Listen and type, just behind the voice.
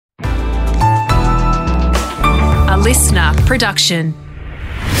listener production.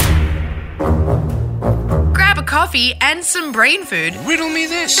 Grab a coffee and some brain food. Riddle me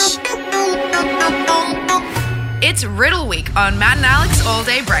this. It's Riddle Week on Matt and Alex All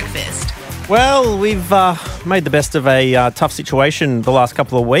Day Breakfast. Well, we've made the best of a tough situation the last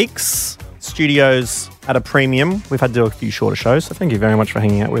couple of weeks. Studios at a premium. We've had to do a few shorter shows, so thank you very much for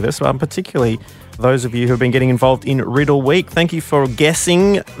hanging out with us, particularly those of you who have been getting involved in Riddle Week. Thank you for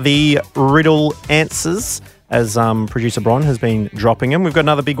guessing the riddle answers as producer Bron has been dropping them. We've got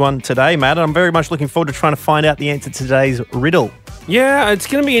another big one today, Matt, and I'm very much looking forward to trying to find out the answer to today's riddle. Yeah, it's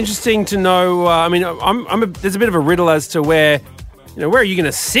going to be interesting to know. There's a bit of a riddle as to where are you going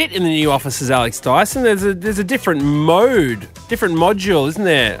to sit in the new offices, Alex Dyson? There's a different module, isn't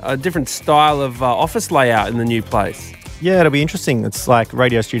there? A different style of office layout in the new place. Yeah, it'll be interesting. It's like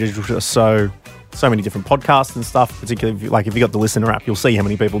radio studios are so many different podcasts and stuff, particularly if you got the Listener app, you'll see how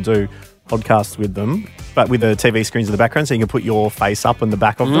many people do podcasts with them, but with the TV screens in the background, so you can put your face up on the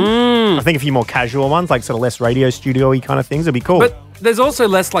back of them. I think a few more casual ones, like sort of less radio studio-y kind of things, would be cool. But there's also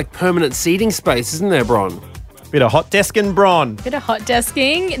less like permanent seating space, isn't there, Bron? Bit of hot desking, Bron. Bit of hot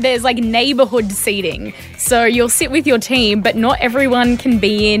desking. There's like neighbourhood seating. So you'll sit with your team, but not everyone can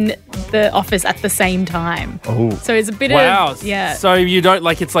be in the office at the same time. Oh. So it's a bit of... yeah. So you don't,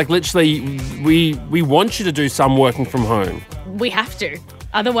 it's like literally we want you to do some working from home. We have to.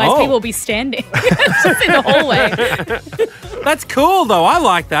 Otherwise, people will be standing just in the hallway. That's cool, though. I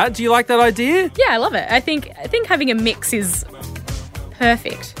like that. Do you like that idea? Yeah, I love it. I think having a mix is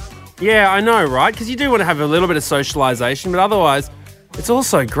perfect. Yeah, I know, right? Because you do want to have a little bit of socialisation, but otherwise, it's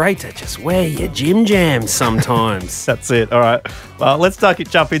also great to just wear your gym jams sometimes. That's it. All right. Well, let's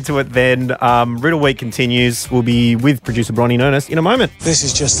jump into it then. Riddle Week continues. We'll be with producer Bronnie and Ernest in a moment. This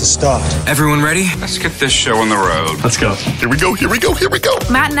is just the start. Everyone ready? Let's get this show on the road. Let's go. Here we go.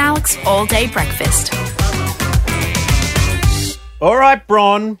 Matt and Alex All Day Breakfast. All right,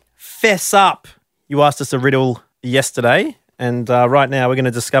 Bron, fess up. You asked us a riddle yesterday, and right now we're going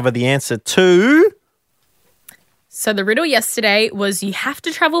to discover the answer to... So the riddle yesterday was you have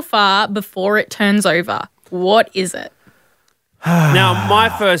to travel far before it turns over. What is it? Now, my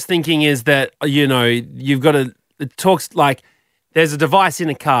first thinking is that, you've got to... It talks like there's a device in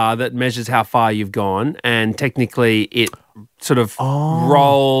a car that measures how far you've gone, and technically it sort of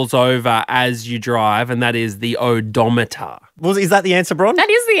rolls over as you drive, and that is the odometer. Is that the answer, Bron? That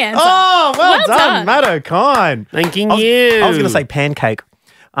is the answer. Oh, well done, Matt O'Kine. Thanking you. I was going to say pancake.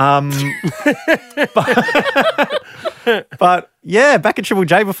 But yeah, back at Triple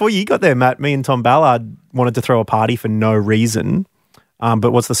J, before you got there, Matt, me and Tom Ballard wanted to throw a party for no reason.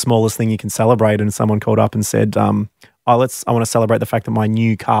 But what's the smallest thing you can celebrate? And someone called up and said, I want to celebrate the fact that my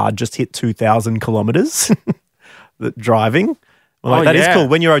new car just hit 2,000 kilometres driving. That is cool.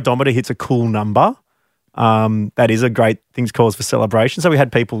 When your odometer hits a cool number, that is a great thing to cause for celebration. So we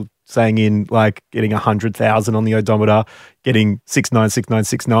had people saying getting 100,000 on the odometer, getting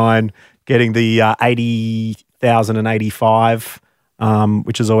 696969, getting the 80,085,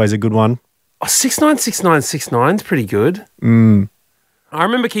 which is always a good one. 696969 is pretty good. I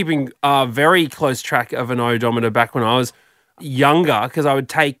remember keeping a very close track of an odometer back when I was younger, because I would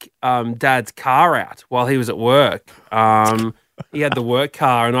take Dad's car out while he was at work. He had the work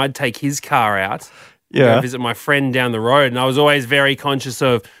car, and I'd take his car out. Yeah. Go visit my friend down the road, and I was always very conscious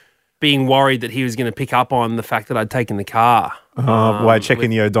of being worried that he was going to pick up on the fact that I'd taken the car.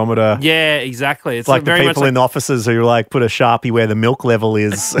 Checking the odometer. Yeah, exactly. It's like the people in offices who put a Sharpie where the milk level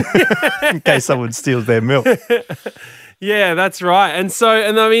is in case someone steals their milk. Yeah, that's right. And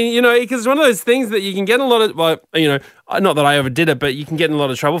I mean, because it's one of those things that you can get in a lot of, not that I ever did it, but you can get in a lot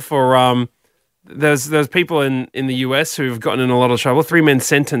of trouble for, there's people in the US who've gotten in a lot of trouble. 3 men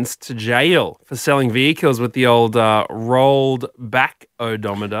sentenced to jail for selling vehicles with the old rolled back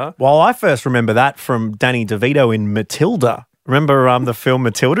odometer. Well, I first remember that from Danny DeVito in Matilda. Remember the film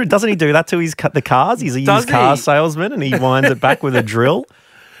Matilda? Doesn't he do that to the cars? He's a used car salesman, and he winds it back with a drill.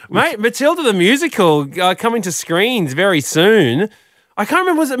 Mate, Matilda the musical coming to screens very soon. I can't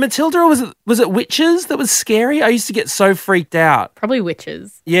remember, was it Matilda or was it Witches that was scary? I used to get so freaked out. Probably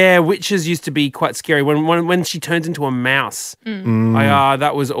Witches. Yeah, Witches used to be quite scary. When she turns into a mouse,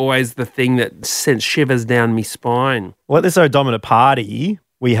 that was always the thing that sent shivers down my spine. Well, at this odometer party,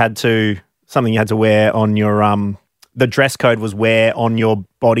 we had something you had to wear on your the dress code was wear on your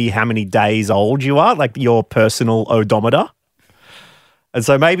body how many days old you are, like your personal odometer. And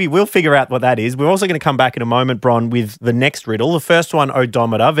so maybe we'll figure out what that is. We're also going to come back in a moment, Bron, with the next riddle. The first one,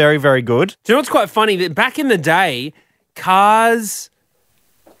 odometer. Very, very good. Do you know what's quite funny? That back in the day, cars,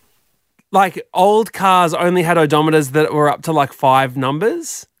 old cars only had odometers that were up to 5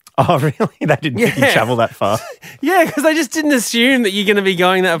 numbers. Oh, really? They didn't think you travel that far. Yeah, because they just didn't assume that you're going to be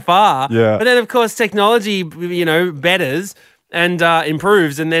going that far. Yeah. But then, of course, technology, betters and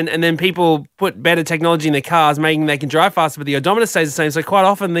improves, and then people put better technology in their cars, making they can drive faster, but the odometer stays the same. So quite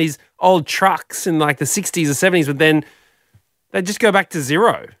often these old trucks in like the 60s or 70s would then they just go back to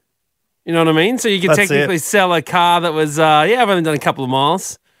zero. You know what I mean? So you could That's technically sell a car that was, I've only done a couple of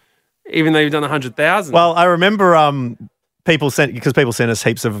miles, even though you've done 100,000. Well, I remember people sent us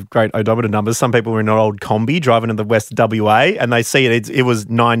heaps of great odometer numbers. Some people were in an old combi driving in the West WA, and they see it was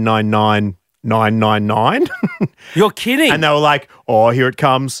 999,999. You're kidding. And they were like, "Oh, here it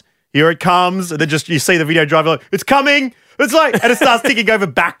comes, here it comes." And then just you see the video driver like, "It's coming." It's like, and it starts ticking over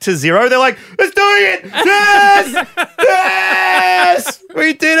back to zero. They're like, "It's doing it! Yes, yes,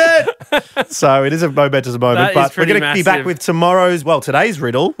 we did it!" So it is a momentous moment. That but is we're pretty going to be back massive. with today's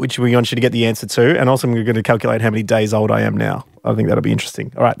riddle, which we want you to get the answer to, and also we're going to calculate how many days old I am now. I think that'll be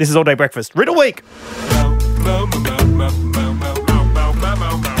interesting. All right, this is All Day Breakfast Riddle Week.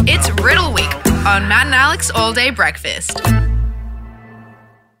 It's Riddle Week on Matt and Alex All Day Breakfast.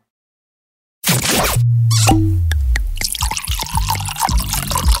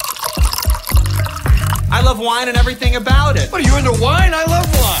 I love wine and everything about it. What are you into wine? I love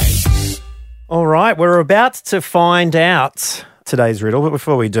wine. All right, we're about to find out today's riddle, but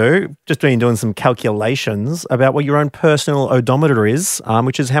before we do, just doing some calculations about what your own personal odometer is,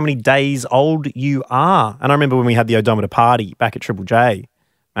 which is how many days old you are. And I remember when we had the odometer party back at Triple J,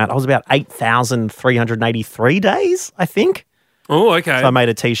 Matt, I was about 8,383 days, I think. Oh, okay. So I made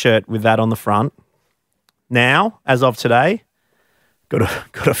a T-shirt with that on the front. Now, as of today, got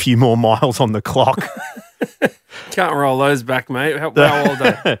a few more miles on the clock. Can't roll those back, mate. How old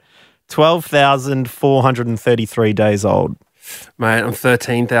are you? 12,433 days old. Mate, I'm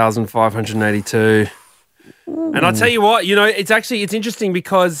 13,582. And I'll tell you what, it's interesting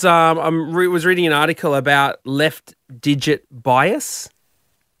because I was reading an article about left digit bias.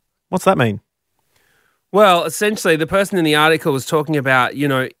 What's that mean? Well, essentially, the person in the article was talking about,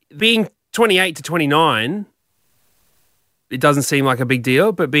 being 28 to 29, it doesn't seem like a big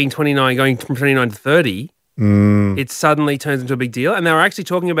deal, but being 29, going from 29 to 30, it suddenly turns into a big deal. And they were actually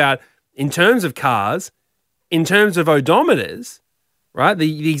talking about, in terms of cars, in terms of odometers, right?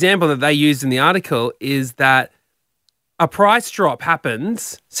 The example that they used in the article is that a price drop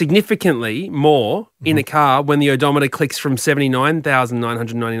happens significantly more in a car when the odometer clicks from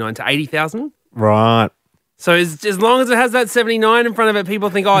 79,999 to 80,000. Right. So as long as it has that 79 in front of it, people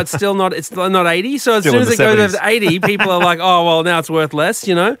think, oh, it's still not 80. So as Still soon in as the it goes 70s. over to 80, people are like, oh, well, now it's worth less,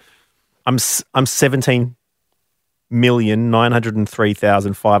 I'm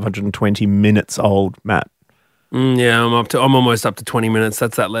 17,903,520 minutes old, Matt. Yeah, I'm almost up to 20 minutes.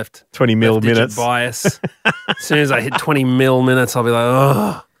 That's that left 20 mil left digit minutes. bias. As soon as I hit 20 mil minutes, I'll be like,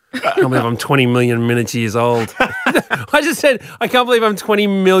 oh, I can't believe I'm 20 million minutes years old. I just said, I can't believe I'm 20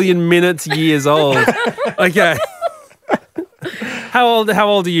 million minutes years old. Okay. How old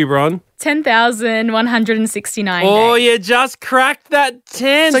are you, Bron? 10,169 Oh, days. you just cracked that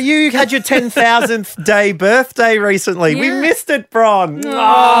 10. So you had your 10,000th day birthday recently. We Yeah. missed it, Bron.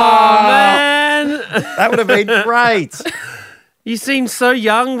 Oh, man. That would have been great. You seemed so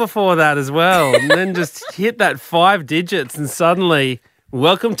young before that as well. And then just hit that 5 digits and suddenly,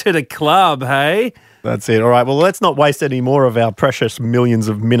 welcome to the club, hey? That's it. All right. Well, let's not waste any more of our precious millions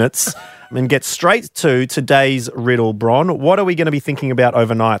of minutes and get straight to today's riddle, Bron. What are we going to be thinking about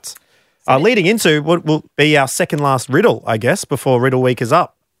overnight? Leading into what will be our second last riddle, I guess, before Riddle Week is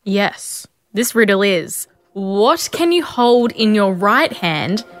up. Yes. This riddle is, what can you hold in your right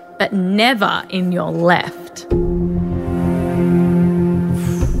hand but never in your left?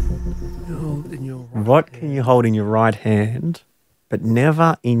 What can you hold in your right hand but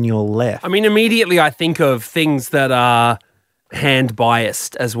never in your left? I mean, immediately I think of things that are hand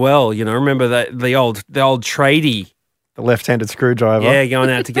biased as well. Remember the old tradie. The left-handed screwdriver. Yeah, going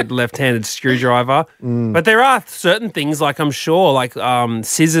out to get the left-handed screwdriver. But there are certain things, like I'm sure, like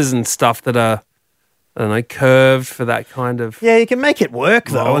scissors and stuff that are, I don't know, curved for that kind of Yeah, you can make it work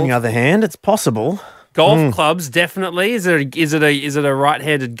though. Mold. On the other hand, it's possible. golf clubs. Definitely, is it a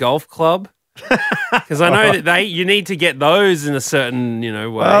right-handed golf club? Because I know that you need to get those in a certain way.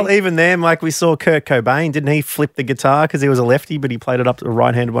 Well, even then, like we saw Kurt Cobain, didn't he flip the guitar because he was a lefty, but he played it up the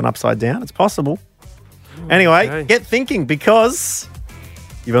right-handed one upside down? It's possible. Anyway, okay. Get thinking because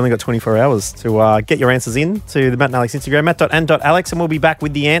you've only got 24 hours to get your answers in to the Matt and Alex Instagram, matt.and.alex, and we'll be back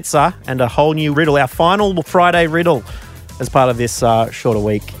with the answer and a whole new riddle, our final Friday riddle as part of this shorter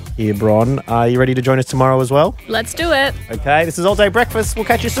week here, Bron. Are you ready to join us tomorrow as well? Let's do it. Okay, this is All Day Breakfast. We'll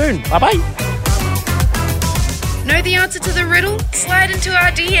catch you soon. Bye-bye. Know the answer to the riddle? Slide into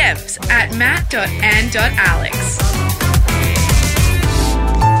our DMs at matt.and.alex.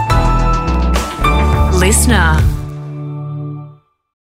 Listener.